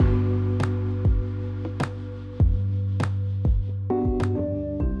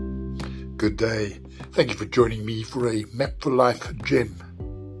good day. Thank you for joining me for a Map4Life Gem.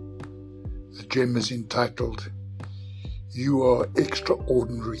 The gem is entitled, You Are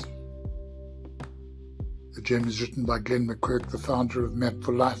Extraordinary. The gem is written by Glenn McQuirk, the founder of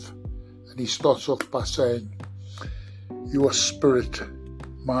Map4Life, and he starts off by saying, You are spirit,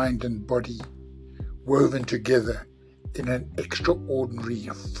 mind and body, woven together in an extraordinary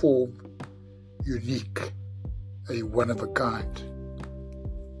form, unique, a one of a kind.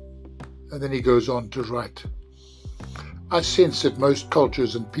 And then he goes on to write, I sense that most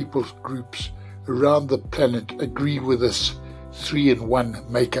cultures and peoples groups around the planet agree with this 3-in-1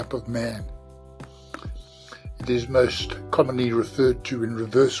 makeup of man. It is most commonly referred to in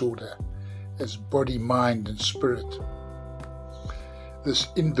reverse order as body, mind and spirit. This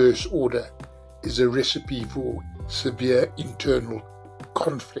inverse order is a recipe for severe internal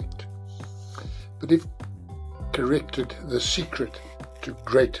conflict. But if corrected, the secret to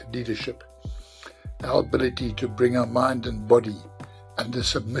great leadership, our ability to bring our mind and body under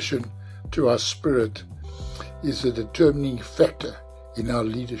submission to our spirit, is a determining factor in our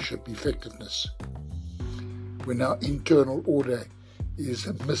leadership effectiveness. When our internal order is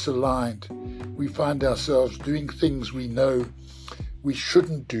misaligned, we find ourselves doing things we know we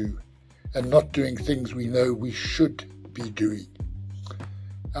shouldn't do and not doing things we know we should be doing.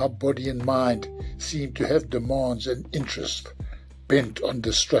 Our body and mind seem to have demands and interests bent on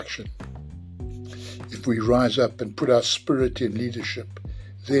destruction. If we rise up and put our spirit in leadership,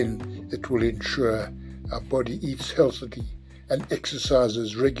 then it will ensure our body eats healthily and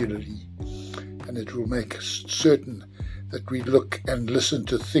exercises regularly, and it will make certain that we look and listen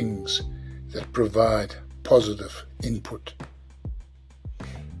to things that provide positive input.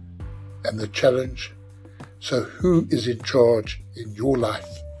 And the challenge, so who is in charge in your life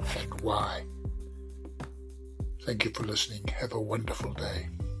and why? Thank you for listening. Have a wonderful day.